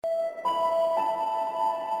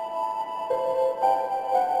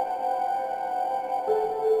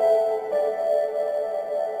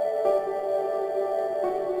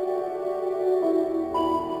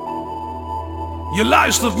Je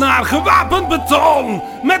luistert naar Gewapend Beton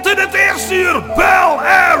met in het eerste uur Bel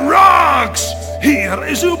Air Rocks. Hier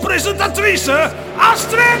is uw presentatrice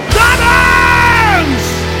Astrid Dannens.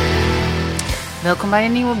 Welkom bij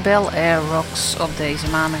een nieuwe Bel Air Rocks op deze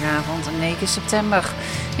maandagavond 9 september.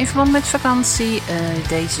 In verband met vakantie,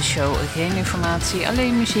 deze show geen informatie,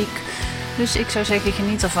 alleen muziek. Dus ik zou zeggen,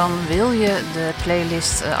 geniet ervan. Wil je de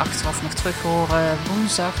playlist achteraf nog terug horen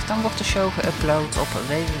woensdag, dan wordt de show geüpload op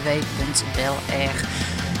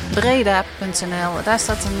www.belairbreda.nl. Daar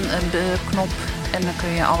staat een knop en dan kun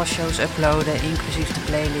je alle shows uploaden, inclusief de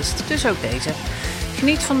playlist. Dus ook deze.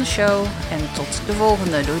 Geniet van de show en tot de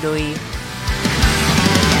volgende. Doei doei.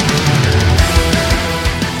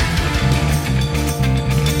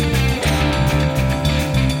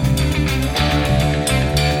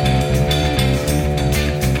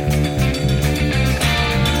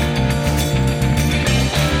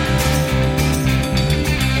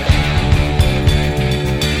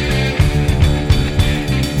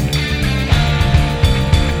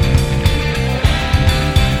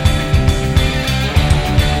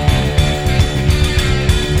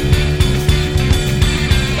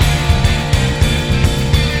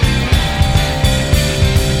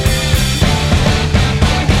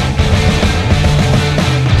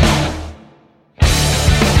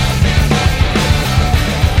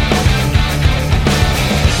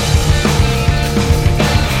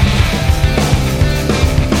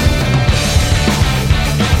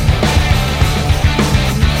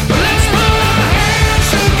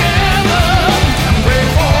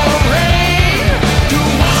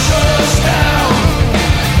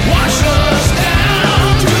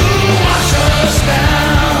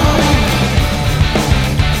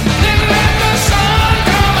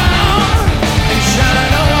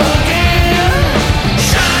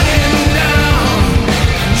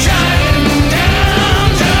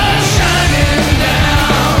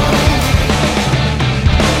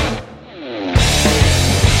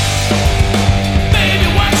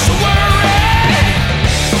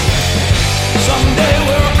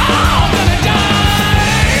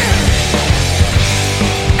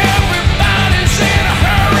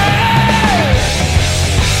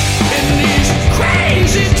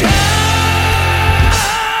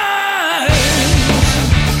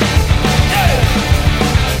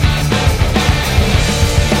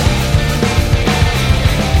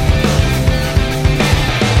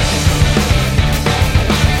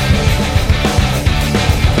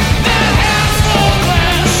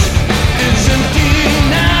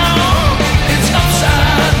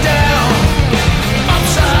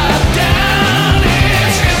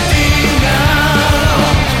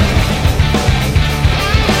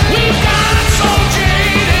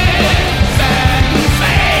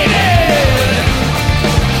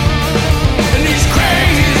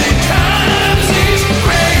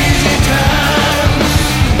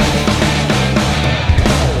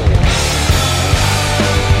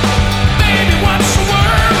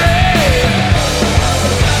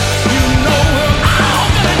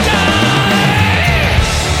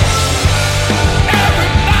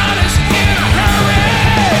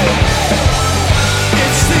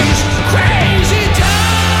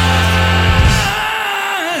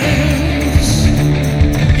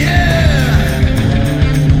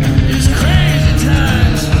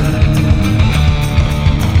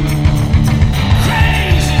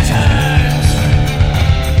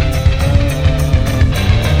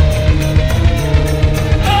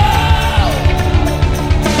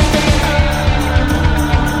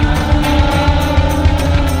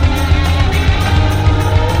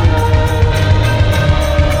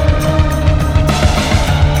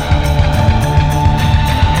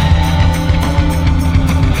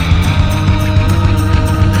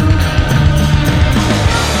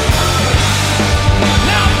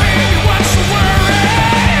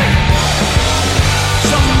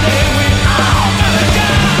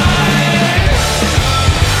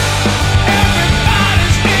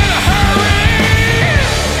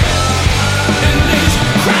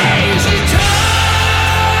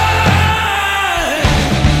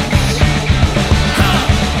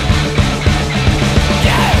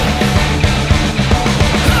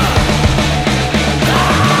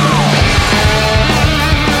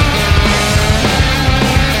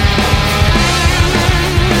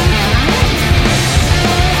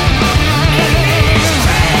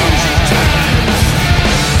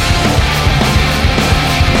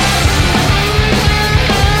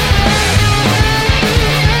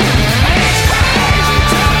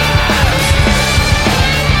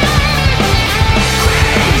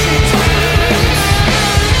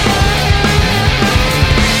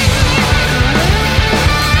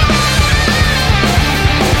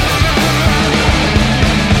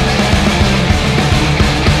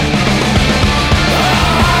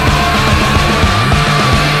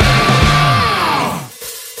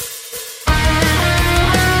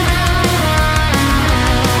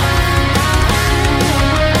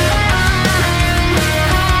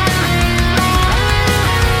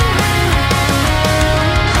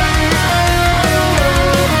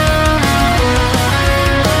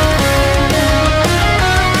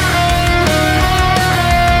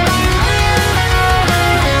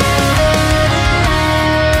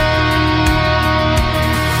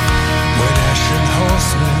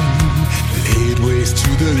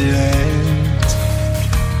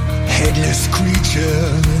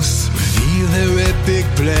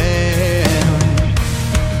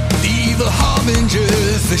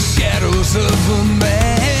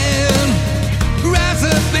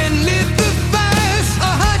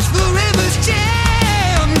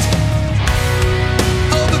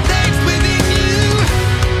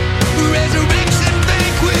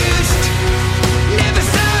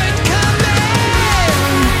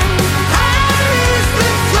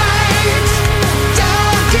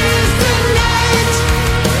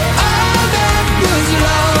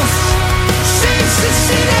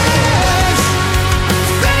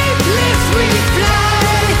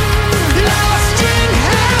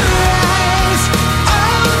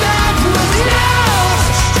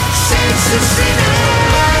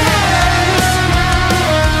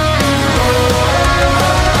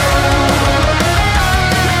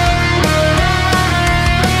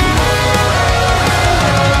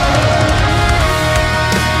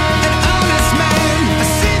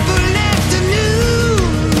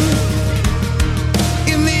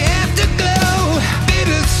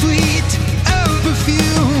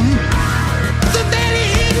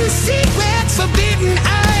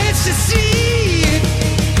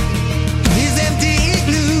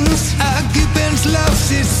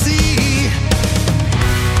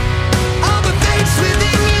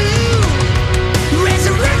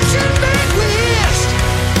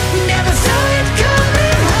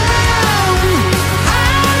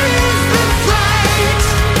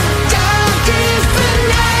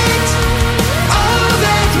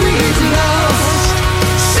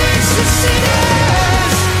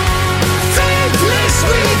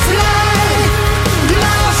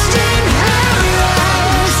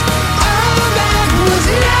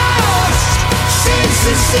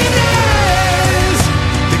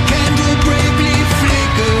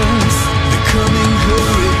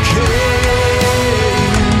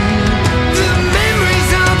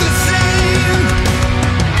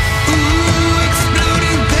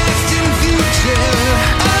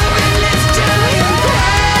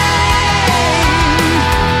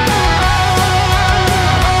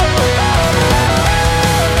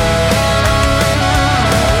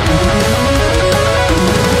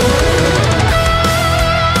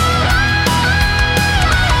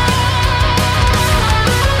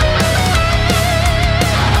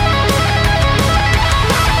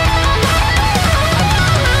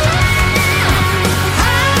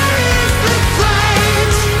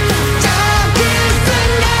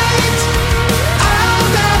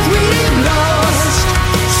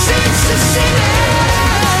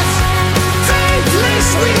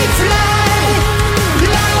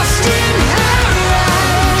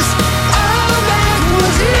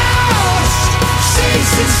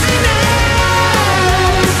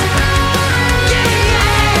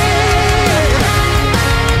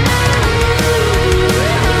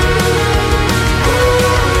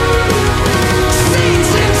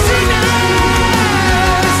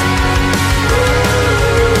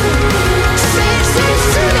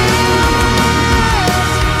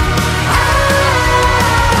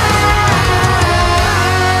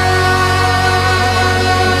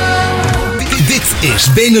 is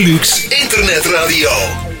Benelux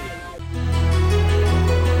Internetradio.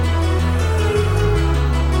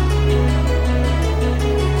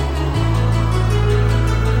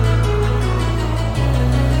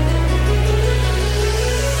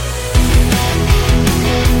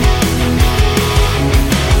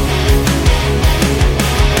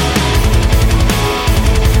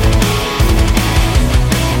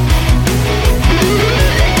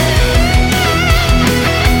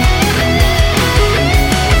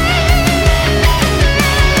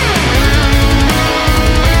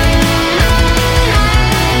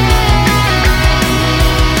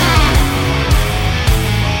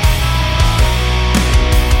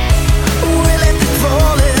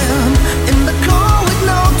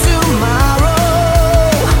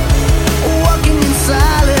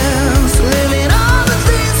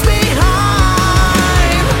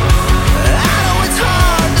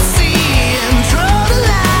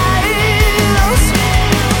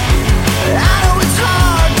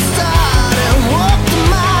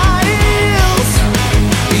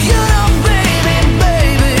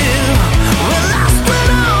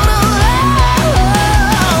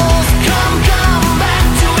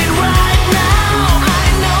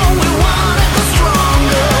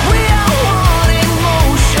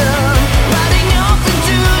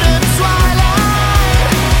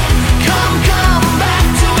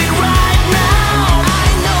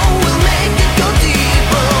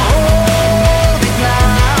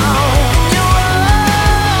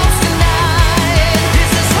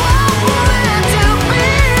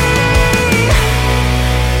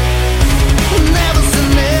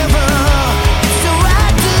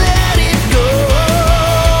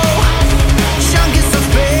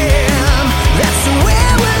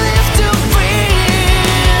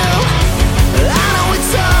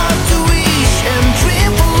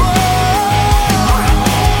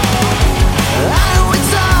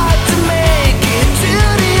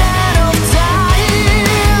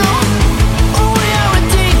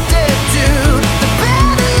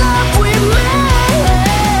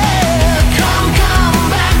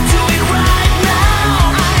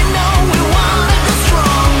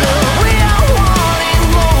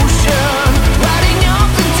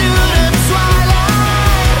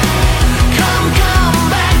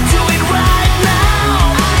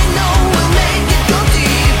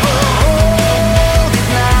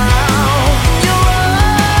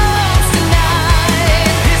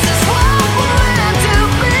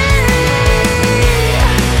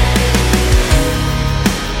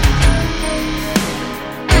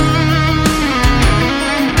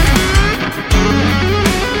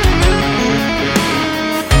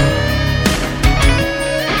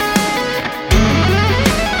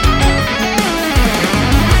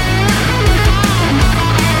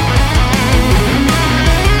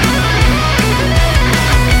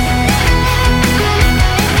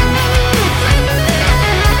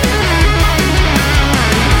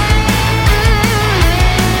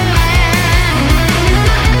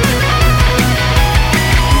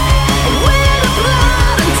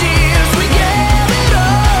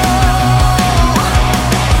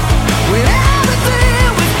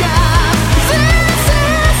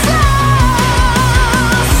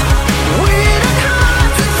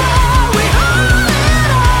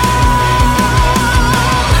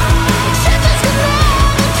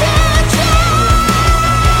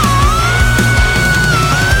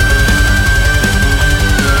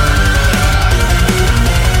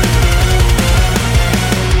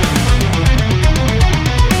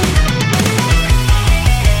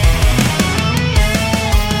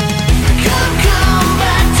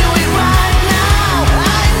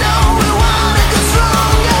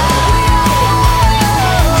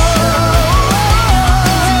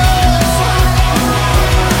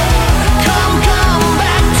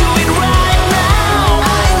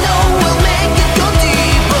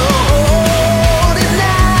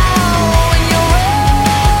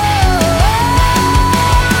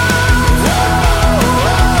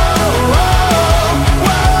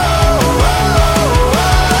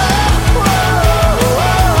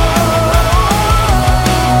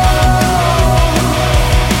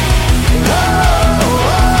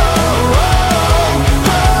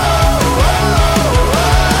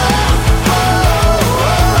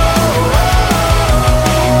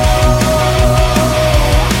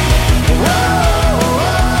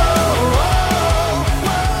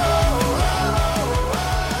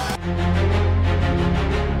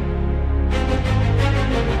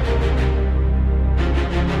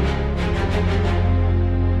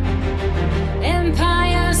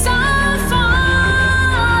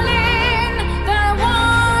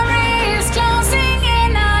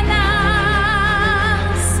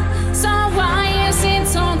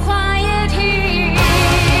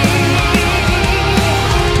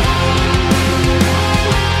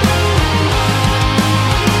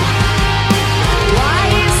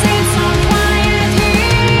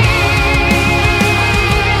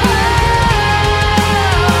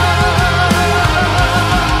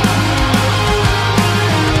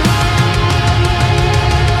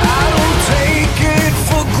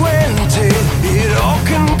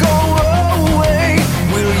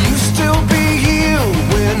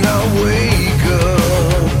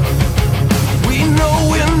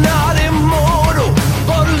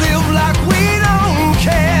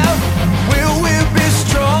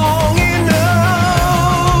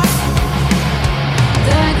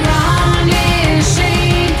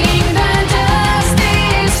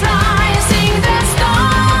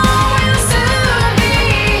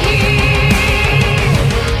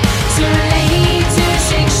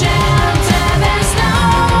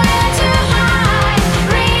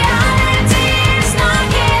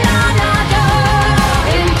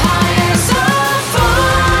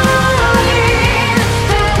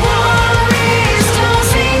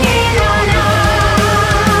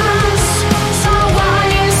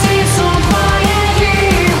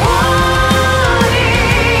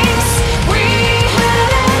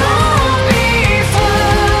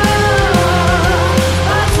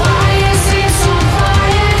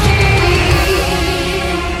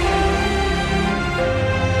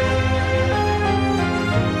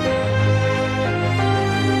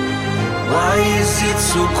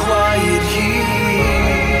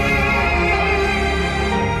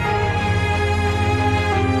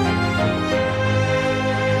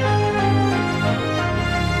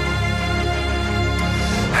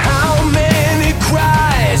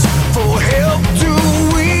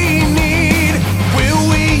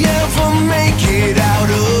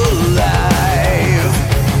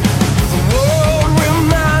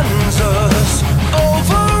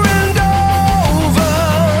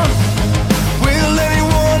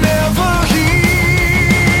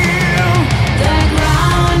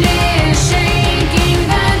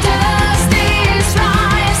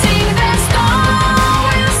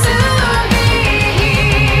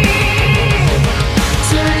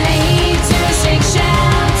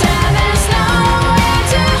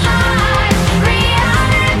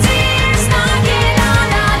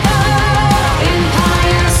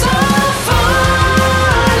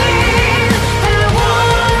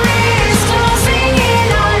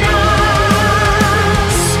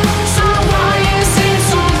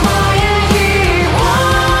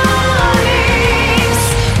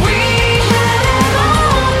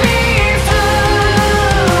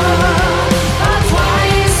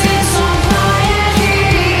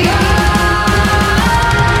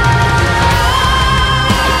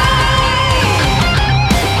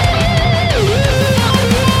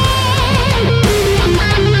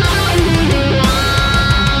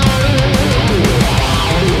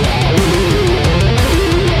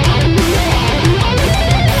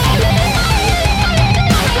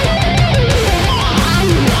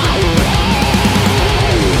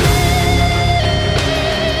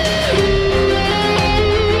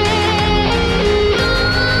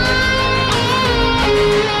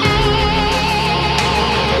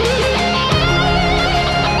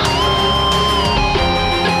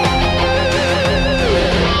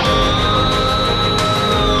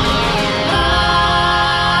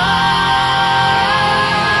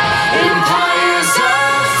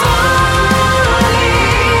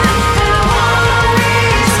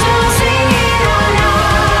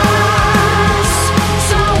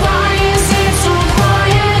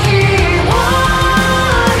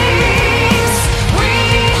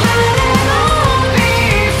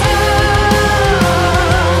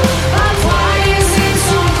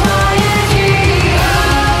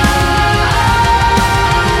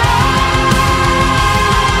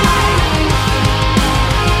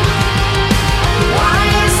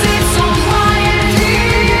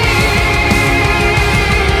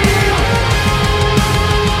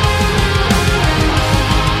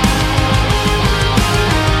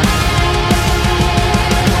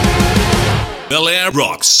 Bel Air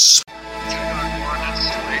Rocks.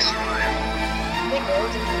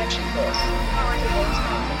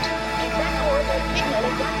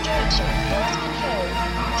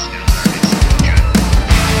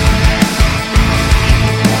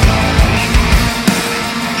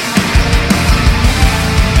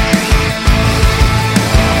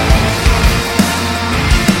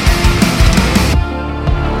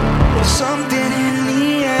 Something in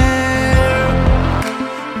the air,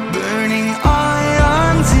 burning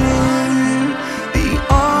ions in the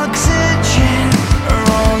oxygen are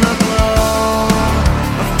all aglow.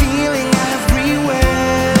 A feeling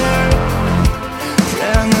everywhere,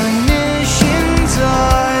 premonition.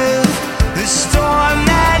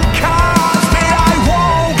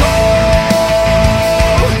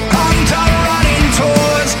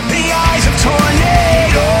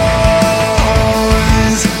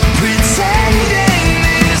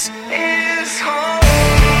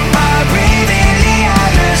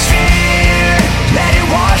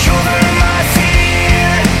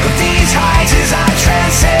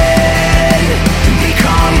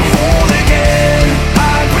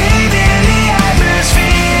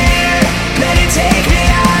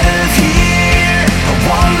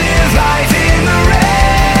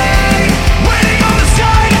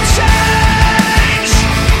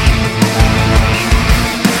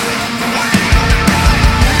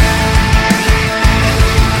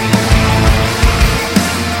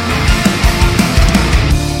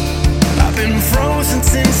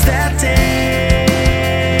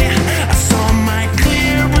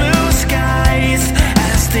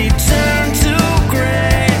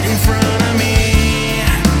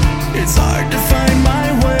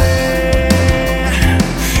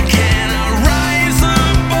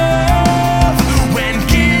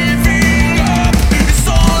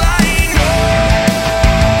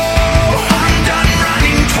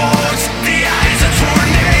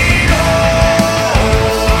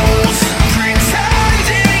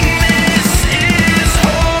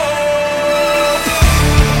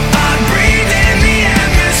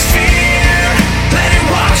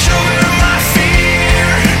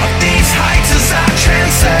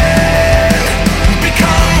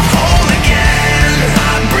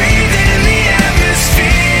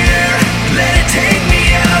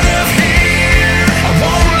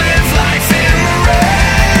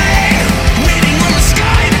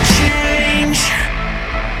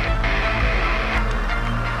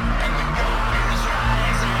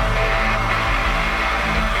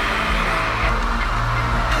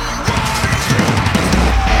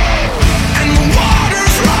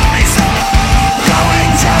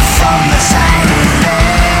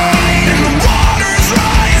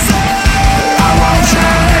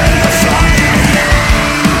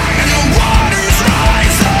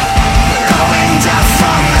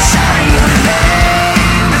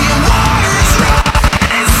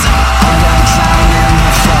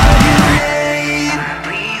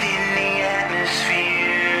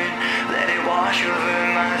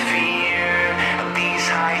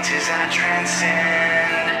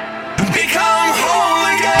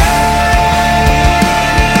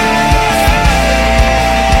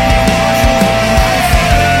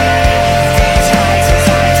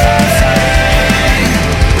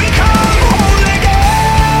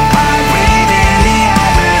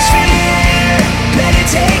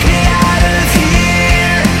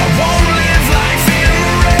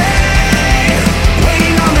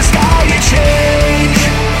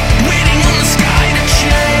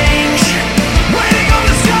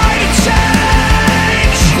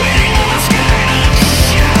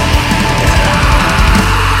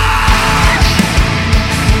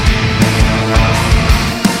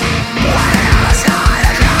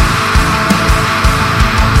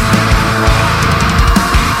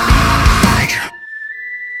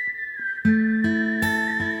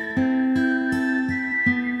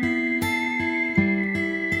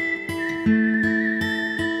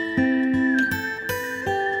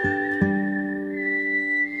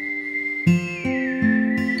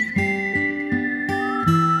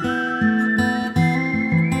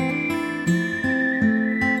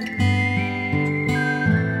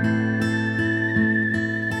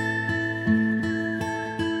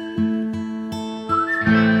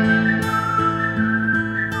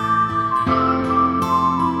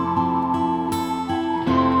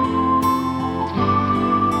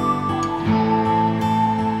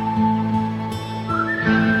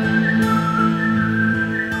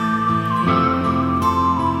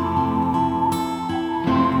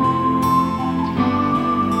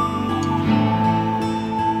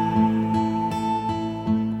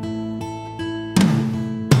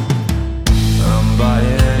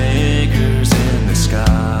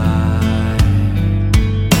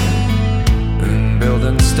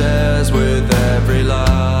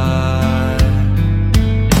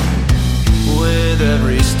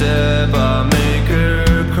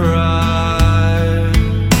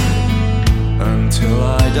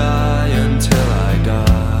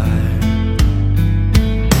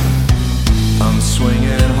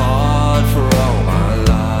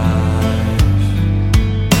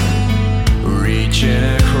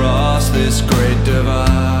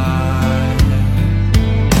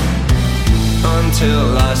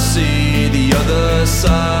 other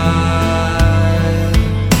side.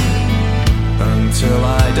 Until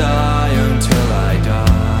I die, until I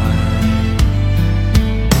die.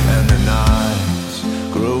 And the night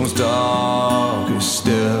grows darker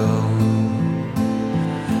still.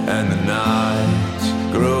 And the night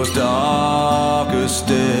grows darker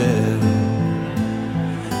still.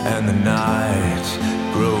 And the night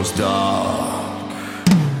grows darker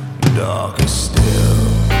still.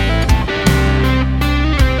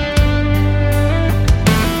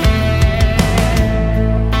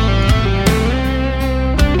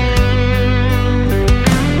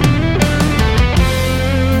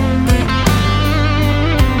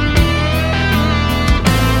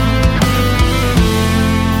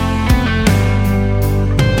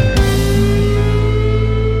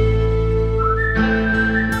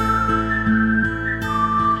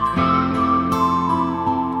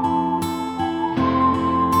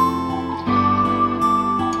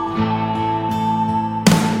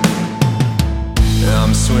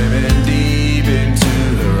 I'm swimming deep into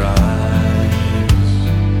her eyes.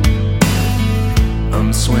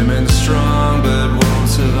 I'm swimming strong but won't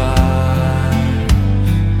survive.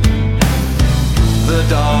 The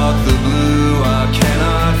dark, the blue, I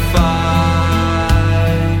cannot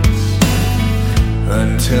fight.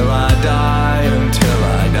 Until I die, until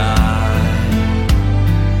I die.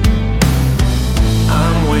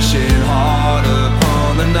 I'm wishing hard upon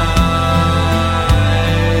the night.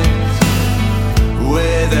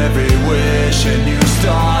 With every wish a new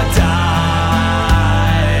star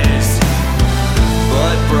dies.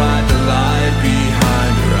 But bright the light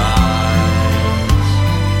behind her eyes.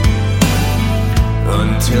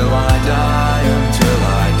 Until I die, until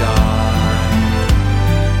I die.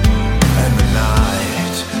 And the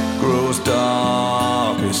night grows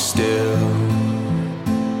darker still.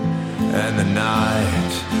 And the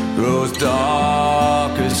night grows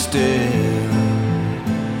darker still.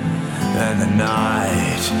 And the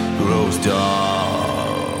night grows dark.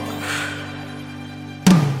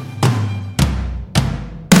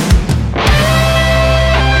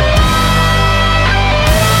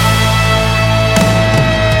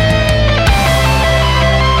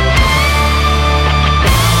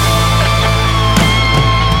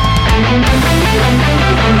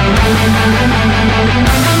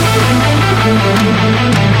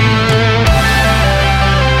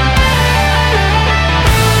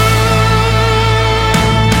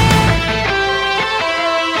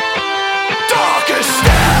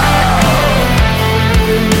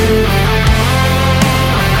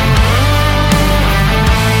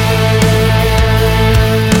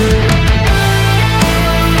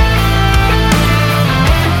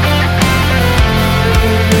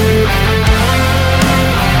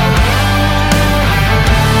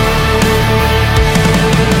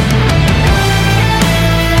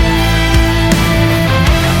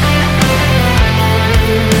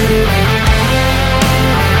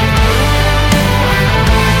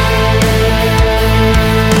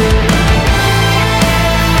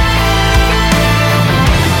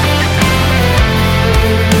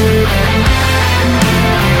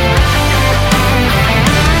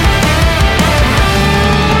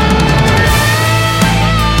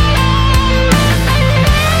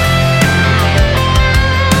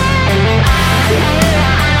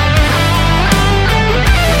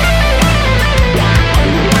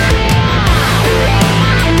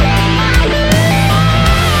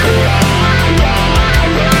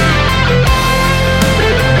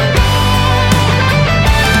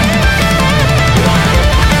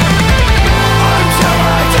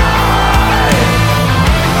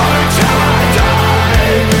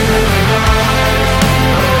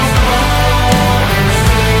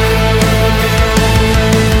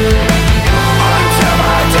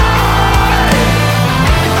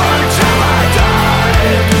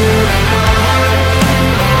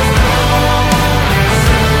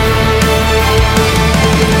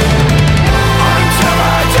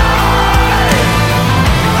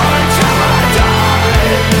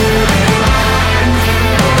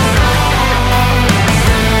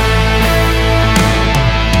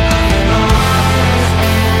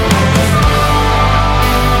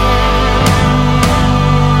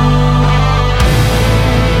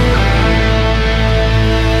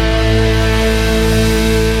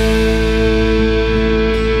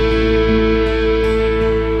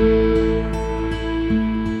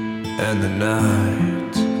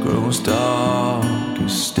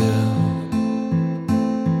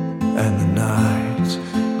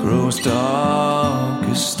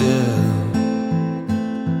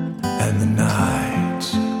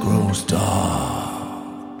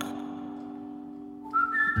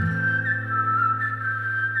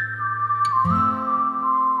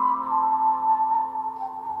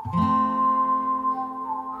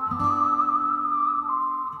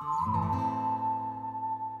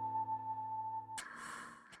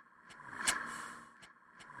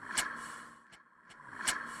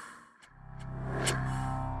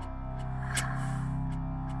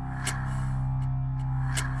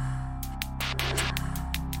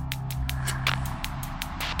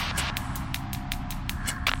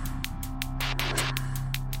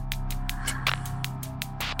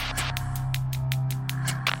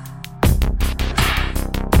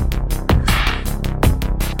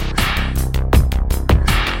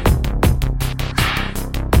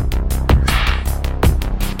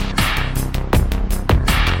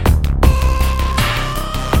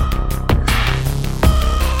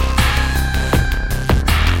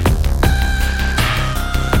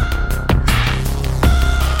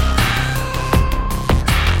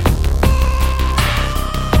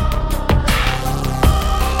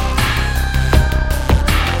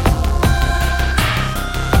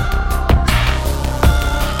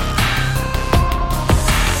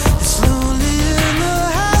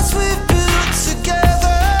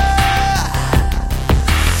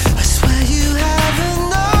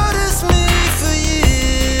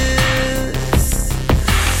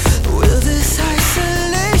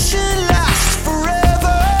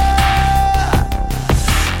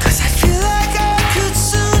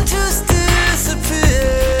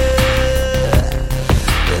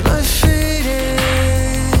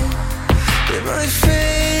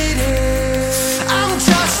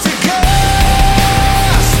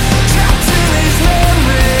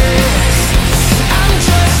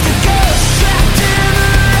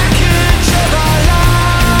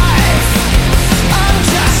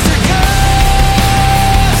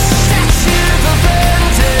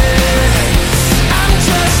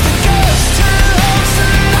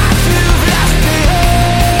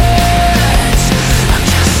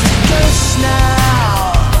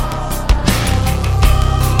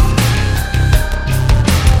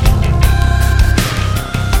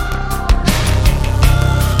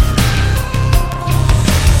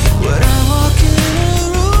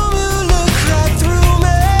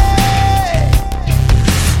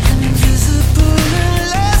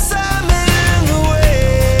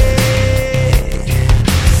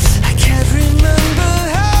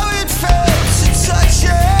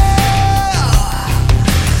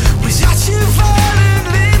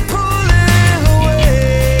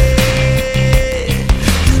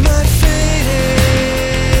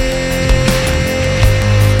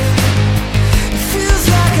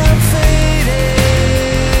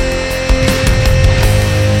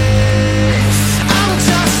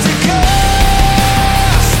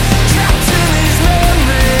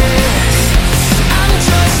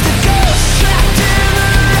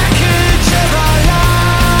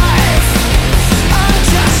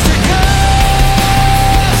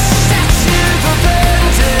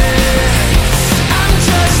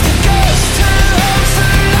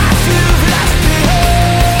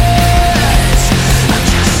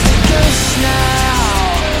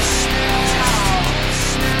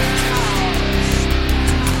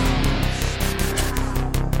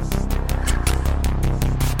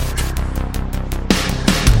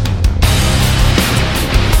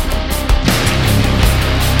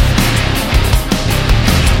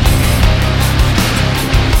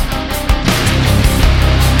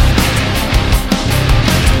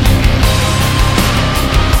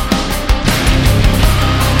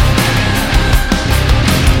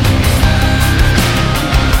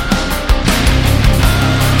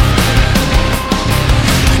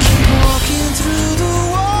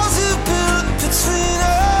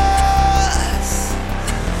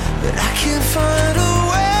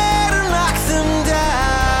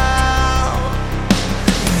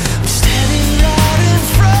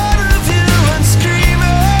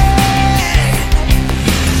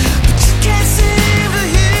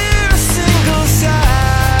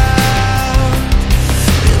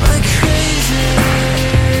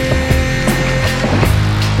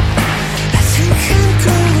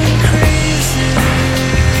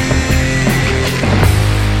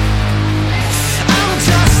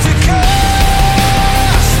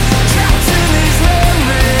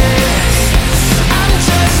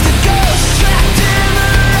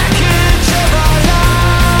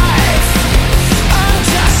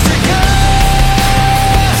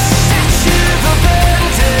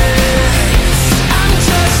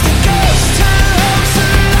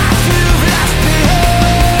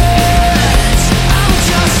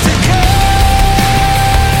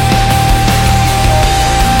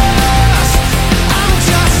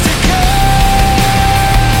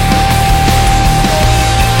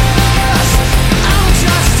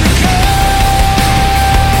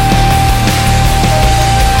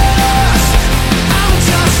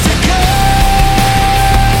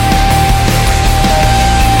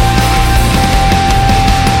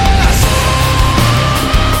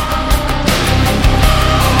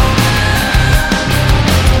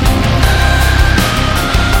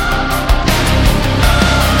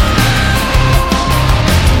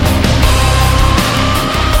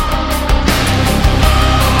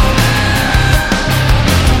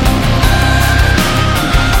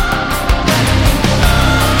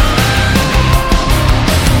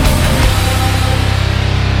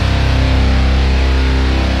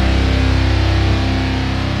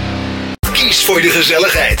 voor de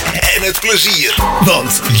gezelligheid en het plezier.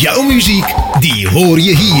 Want jouw muziek, die hoor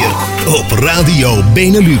je hier op Radio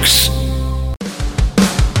Benelux.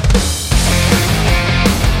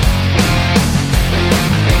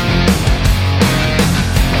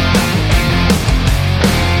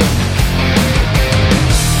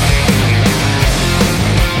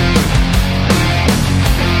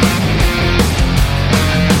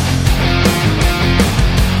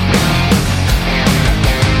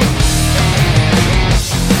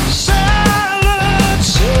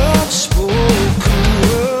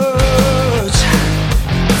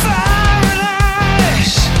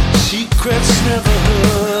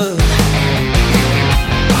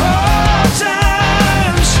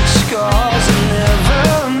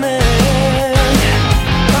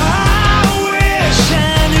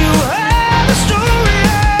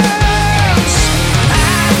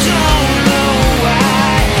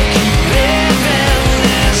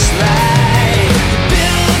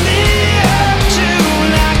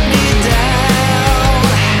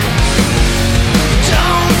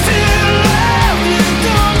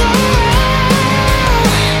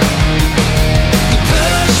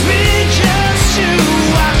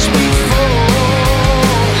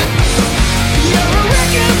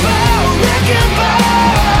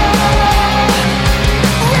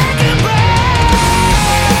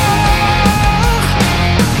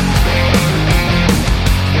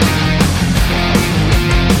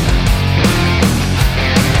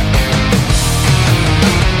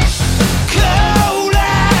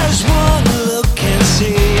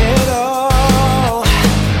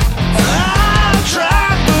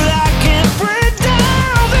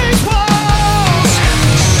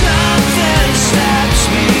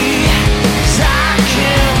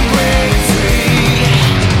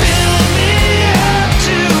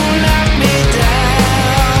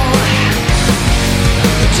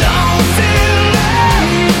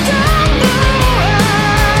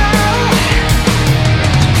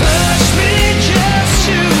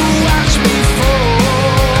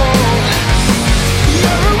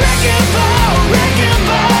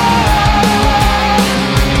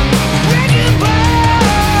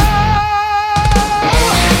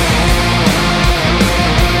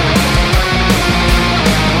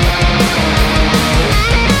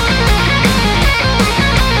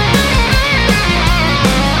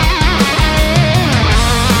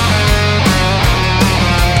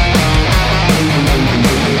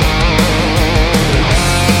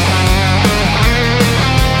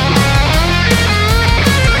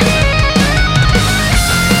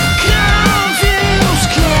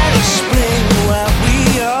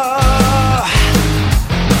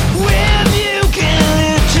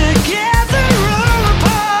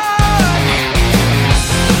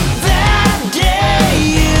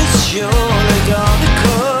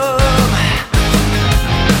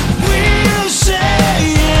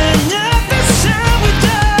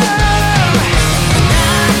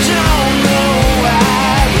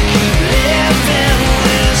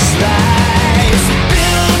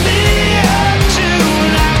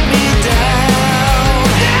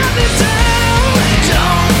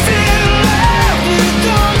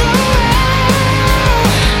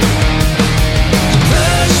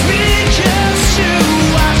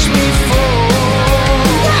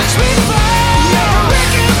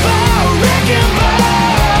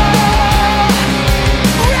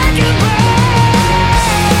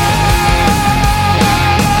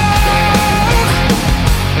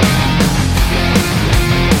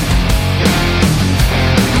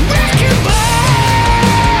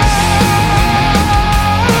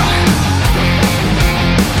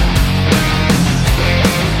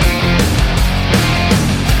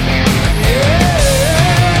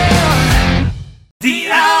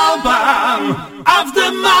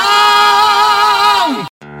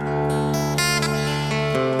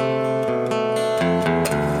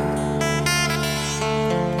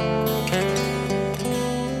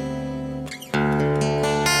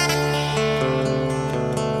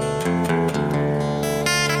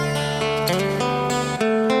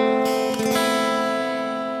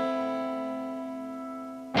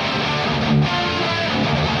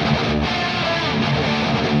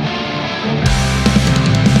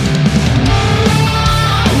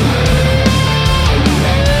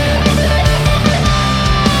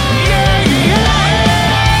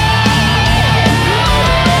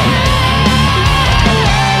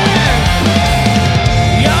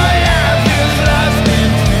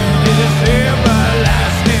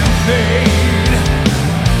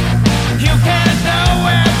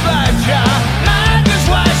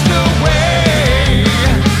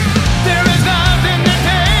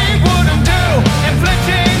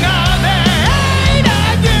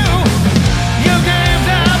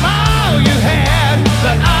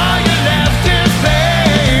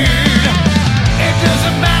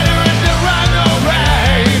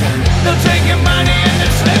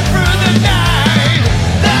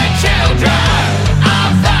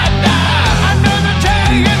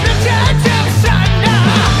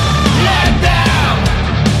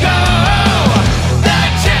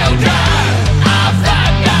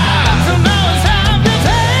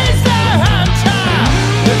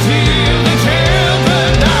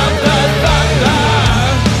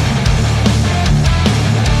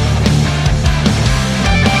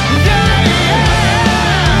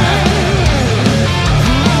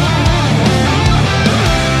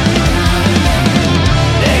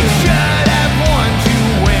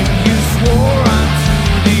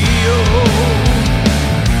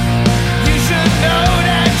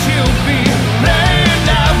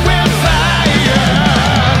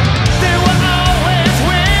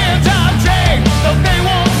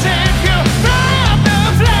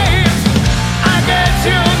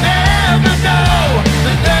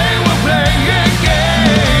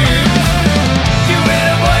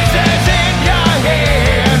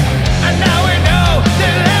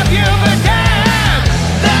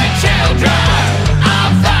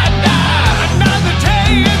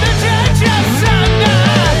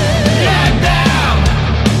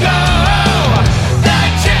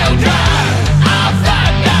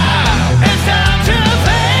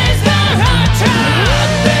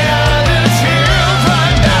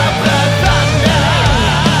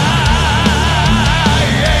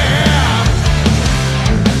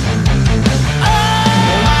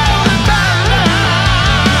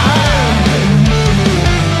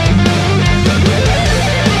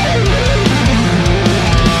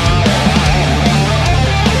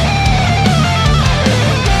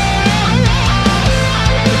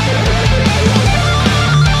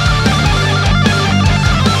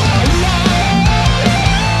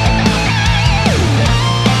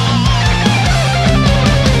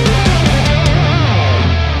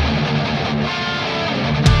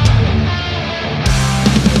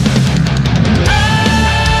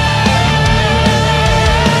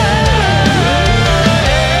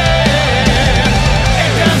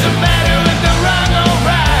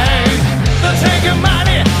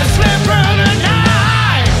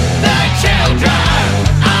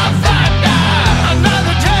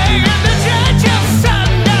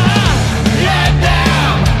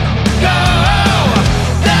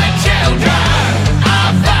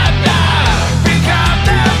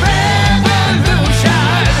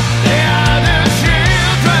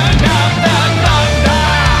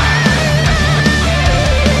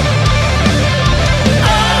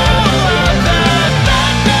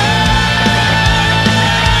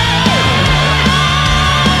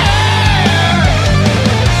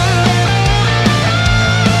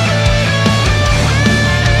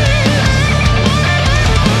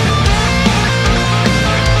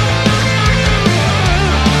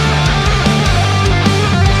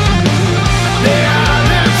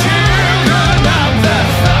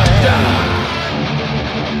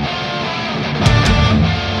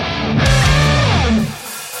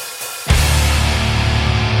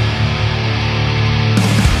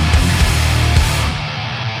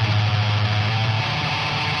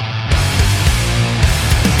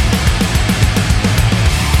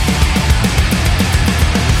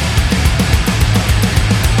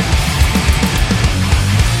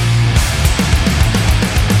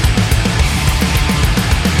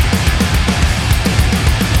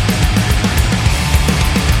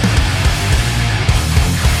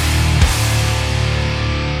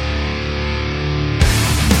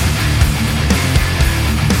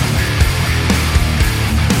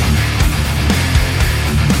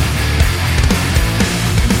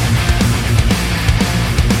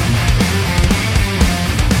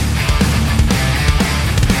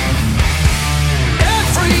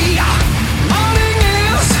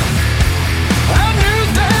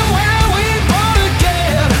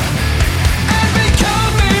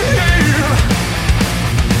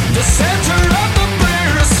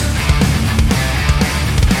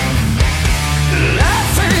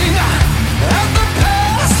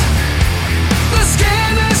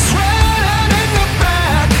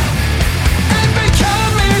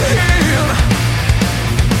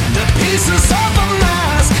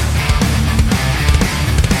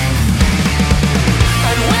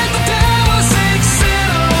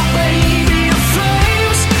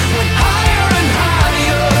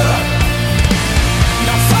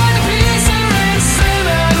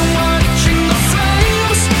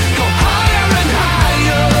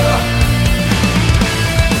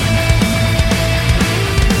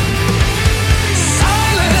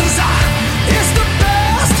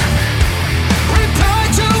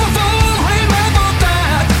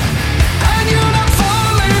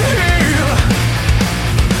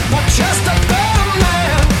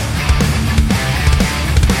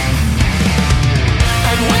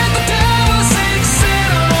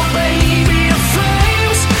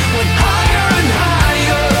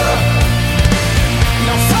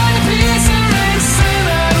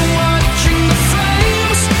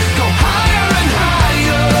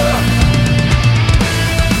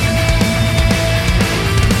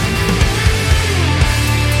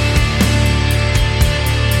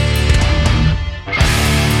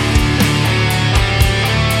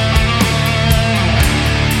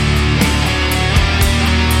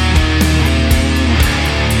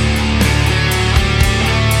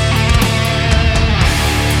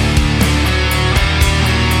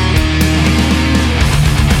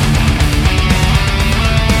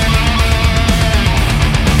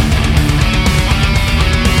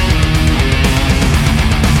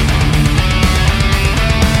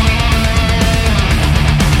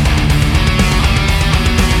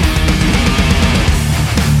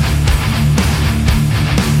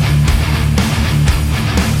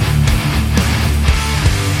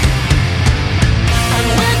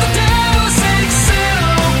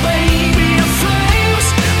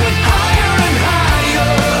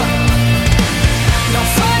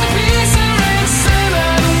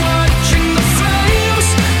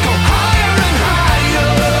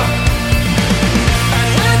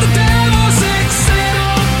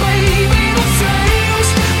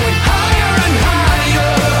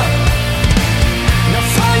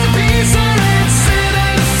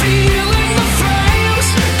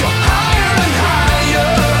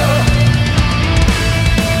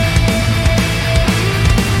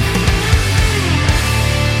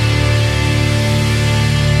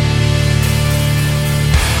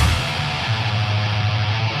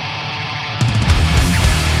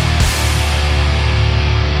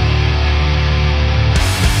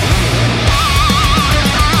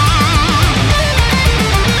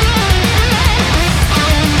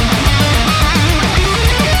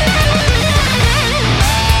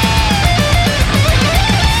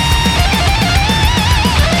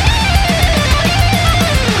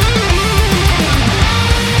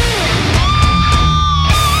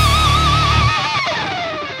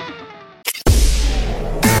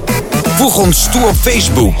 Voeg ons toe op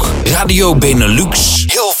Facebook. Radio Benelux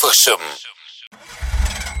Hilversum.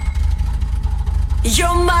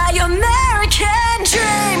 You're my American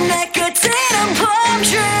dream, nicotine and palm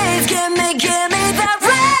trees. Give me that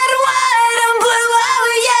red, white, and blue, oh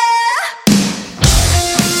yeah.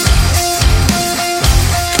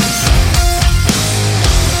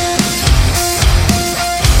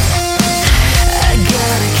 I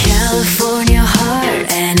got a California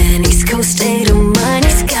heart and an East Coast state of mind.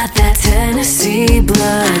 He's got that Tennessee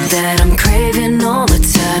blood that I'm craving all the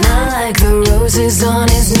time. I like the roses on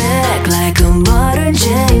his neck, like a modern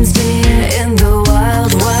James Dean in the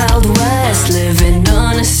wild, wild west, living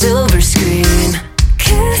on a silver screen.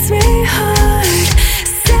 Kiss me hard,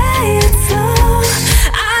 say it slow.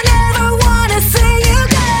 I never wanna see you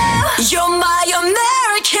go. You're my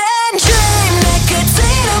American dream,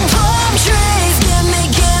 nicotine and palm trees. Give me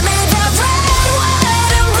that red,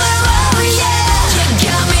 white, and blue, oh yeah. You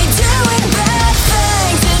got me doing bad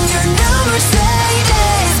things in your new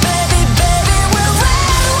Mercedes. Baby, baby, we're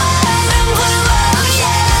red, white, and blue, oh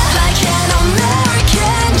yeah. Like an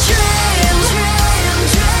American dream.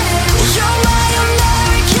 You're my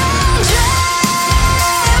American dream.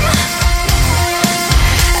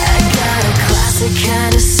 I got a classic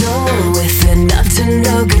kind of soul with enough to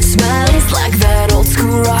no good smile. It's like that old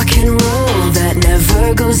school rock and roll that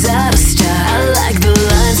never goes out of style. I like the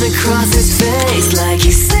lines across his face, like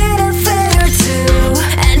he's seen a thing or two.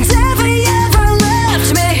 And if he ever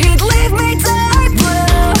left me, he'd leave me dark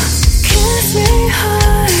blue. Kiss me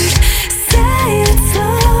hard, say it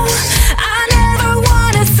slow. I never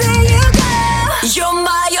wanna see you go. You're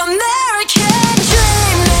my American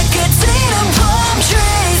dream, nicotine and palm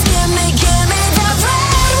trees. Give me that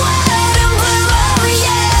red, white, and blue, oh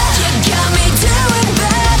yeah. You got me doing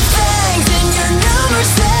bad things in your new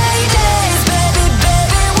Mercedes. Baby,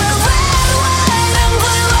 baby, we're red, white, and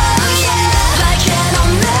blue, oh yeah. Like an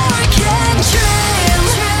American dream.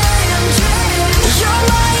 You're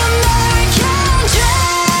my American dream.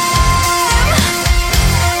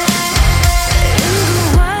 In the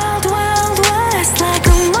wild, wild west, like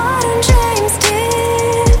a modern James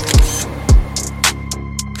Dean.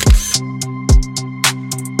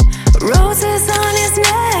 Roses on his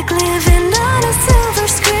neck, living on a silver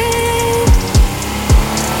screen.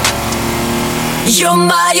 You're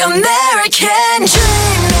my American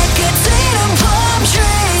dream, nicotine and palm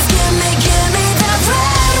trees. Give me that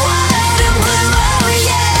red, white, and blue, oh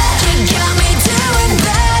yeah. You got me doing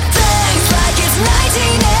bad things like it's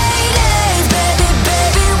 1980s. Baby,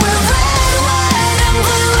 baby, we're red, white, and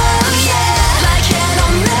blue, oh yeah. Like an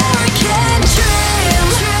American dream.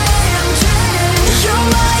 You're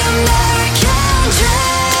my American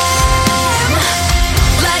dream.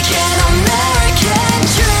 Like an American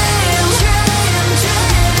dream.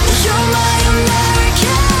 You're my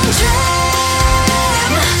American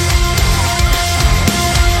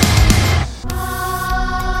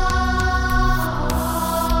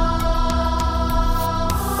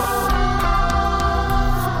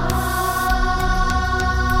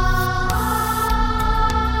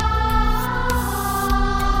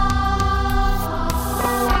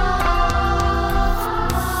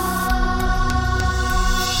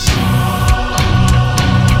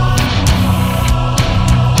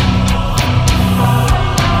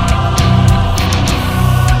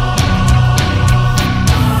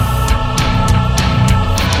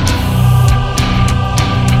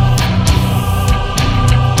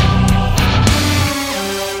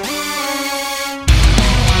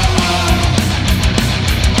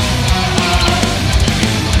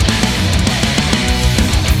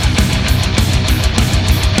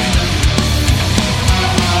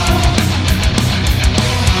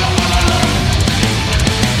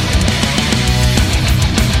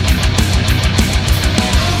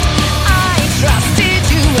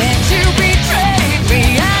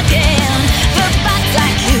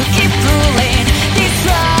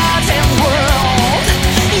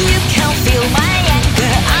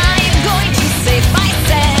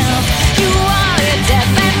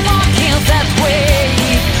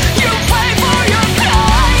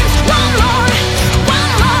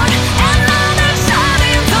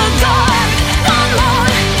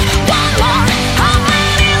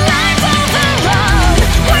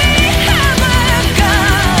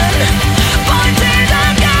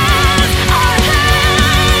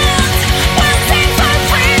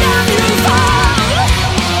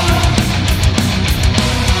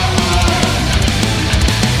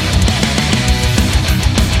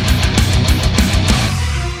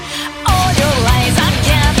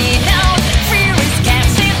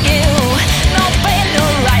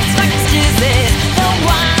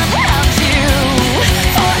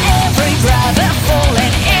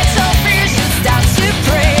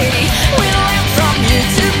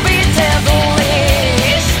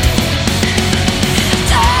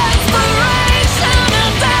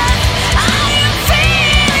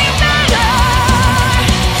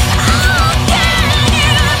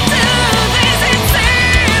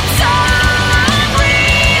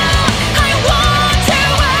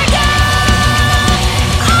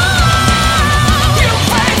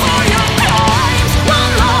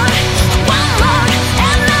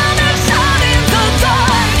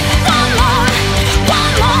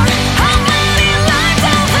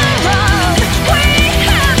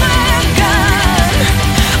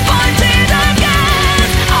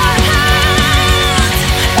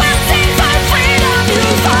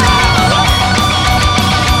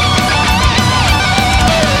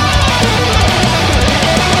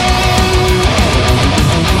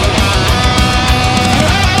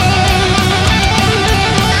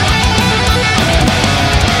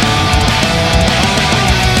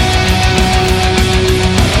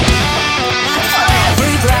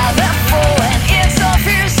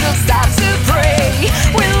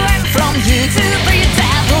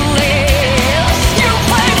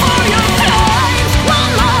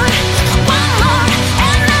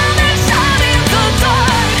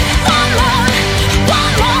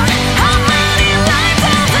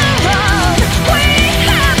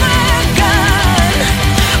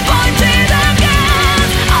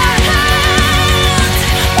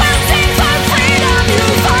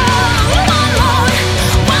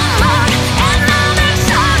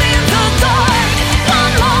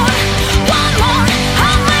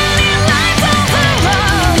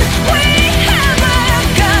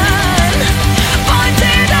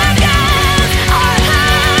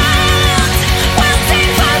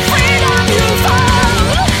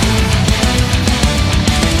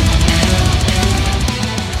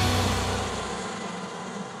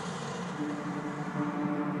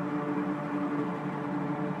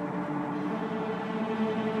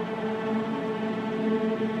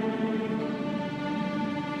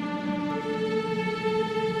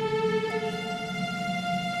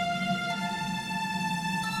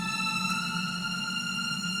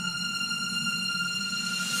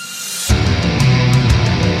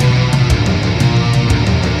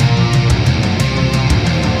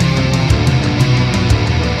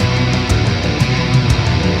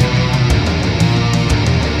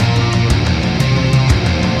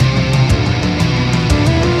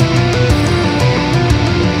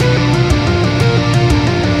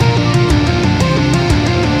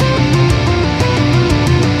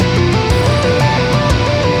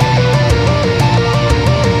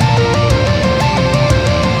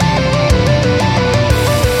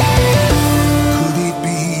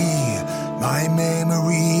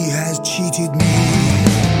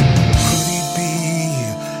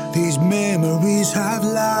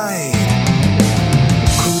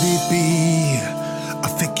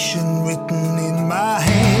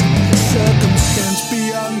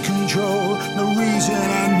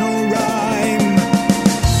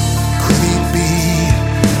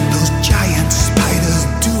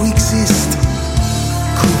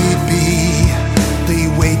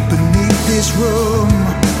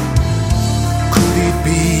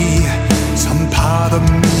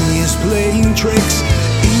and tricks.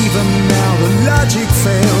 Even now the logic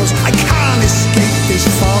fails. I can't escape this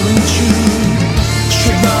fallen tune.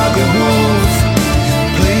 Chicago Wolf,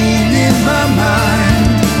 playing in my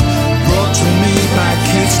mind. Brought to me by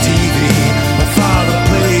Kids TV. My father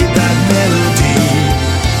played that melody.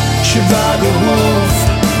 Chicago Wolf,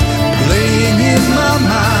 playing in my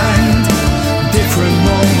mind. Different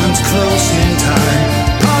moments close in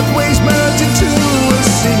time. Pathways merged into a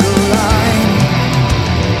single line.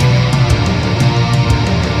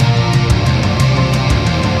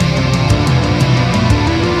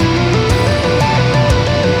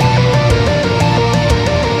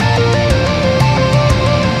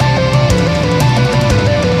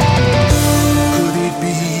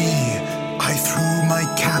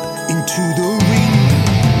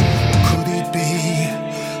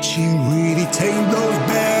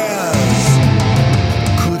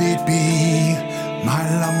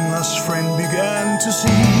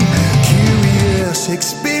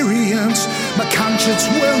 Experience my conscience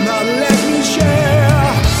will not let me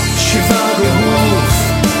share. Chicago Wolf,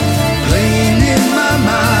 playing in my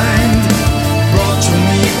mind. Brought to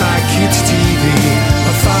me by Kids TV.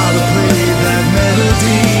 My father played that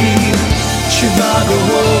melody. Chicago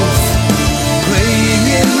Wolf, playing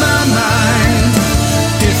in my mind.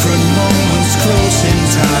 Different moments close in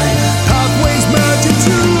time. Pathways merge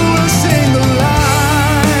into a single line.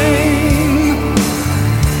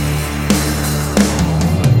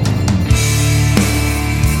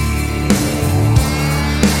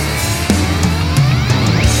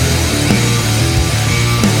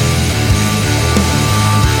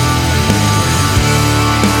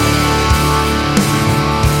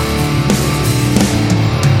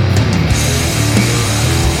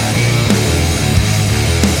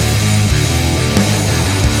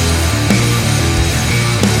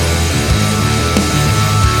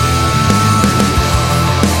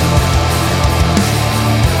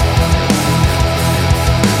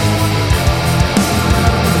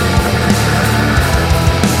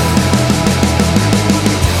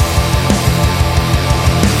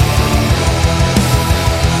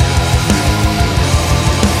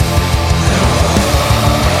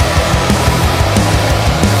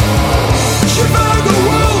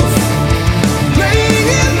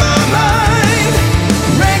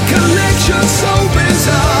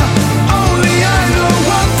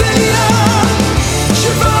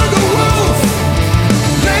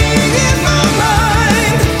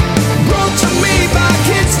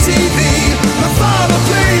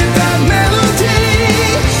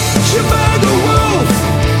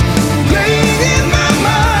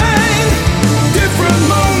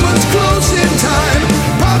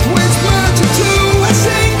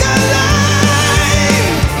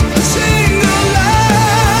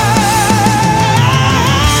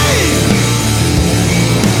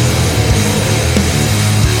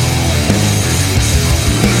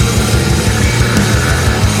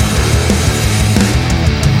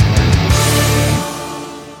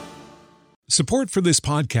 Support for this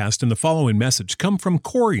podcast and the following message come from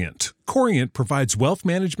Corient. Corient provides wealth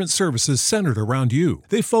management services centered around you.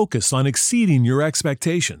 They focus on exceeding your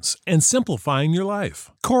expectations and simplifying your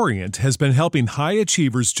life. Corient has been helping high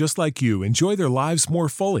achievers just like you enjoy their lives more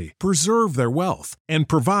fully, preserve their wealth, and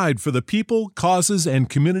provide for the people, causes, and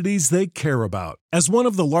communities they care about. As one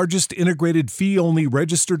of the largest integrated fee-only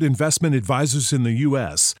registered investment advisors in the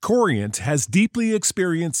U.S., Corient has deeply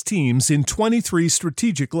experienced teams in 23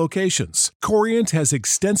 strategic locations. Corient has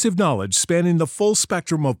extensive knowledge spanning the full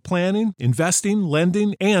spectrum of planning, investing,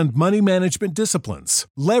 lending, and money management disciplines.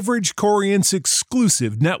 Leverage Corient's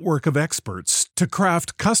exclusive network of experts to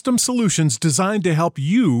craft custom solutions designed to help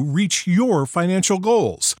you reach your financial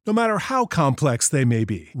goals, no matter how complex they may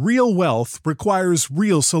be. Real wealth requires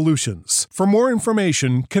real solutions. For more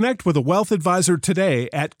information, connect with a wealth advisor today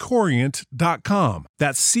at Corient.com.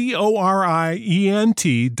 That's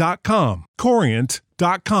Corient.com.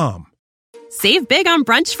 Corient.com. Save big on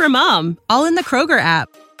brunch for mom, all in the Kroger app.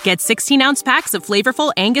 Get 16-ounce packs of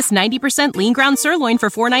flavorful Angus 90% lean ground sirloin for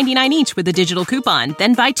 $4.99 each with a digital coupon.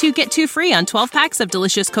 Then buy 2, get 2 free on 12 packs of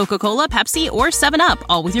delicious Coca-Cola, Pepsi, or 7-Up,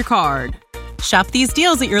 all with your card. Shop these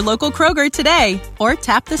deals at your local Kroger today, or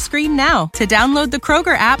tap the screen now to download the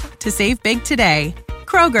Kroger app to save big today.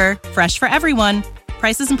 Kroger, fresh for everyone.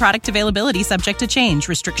 Prices and product availability subject to change.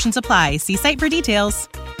 Restrictions apply. See site for details.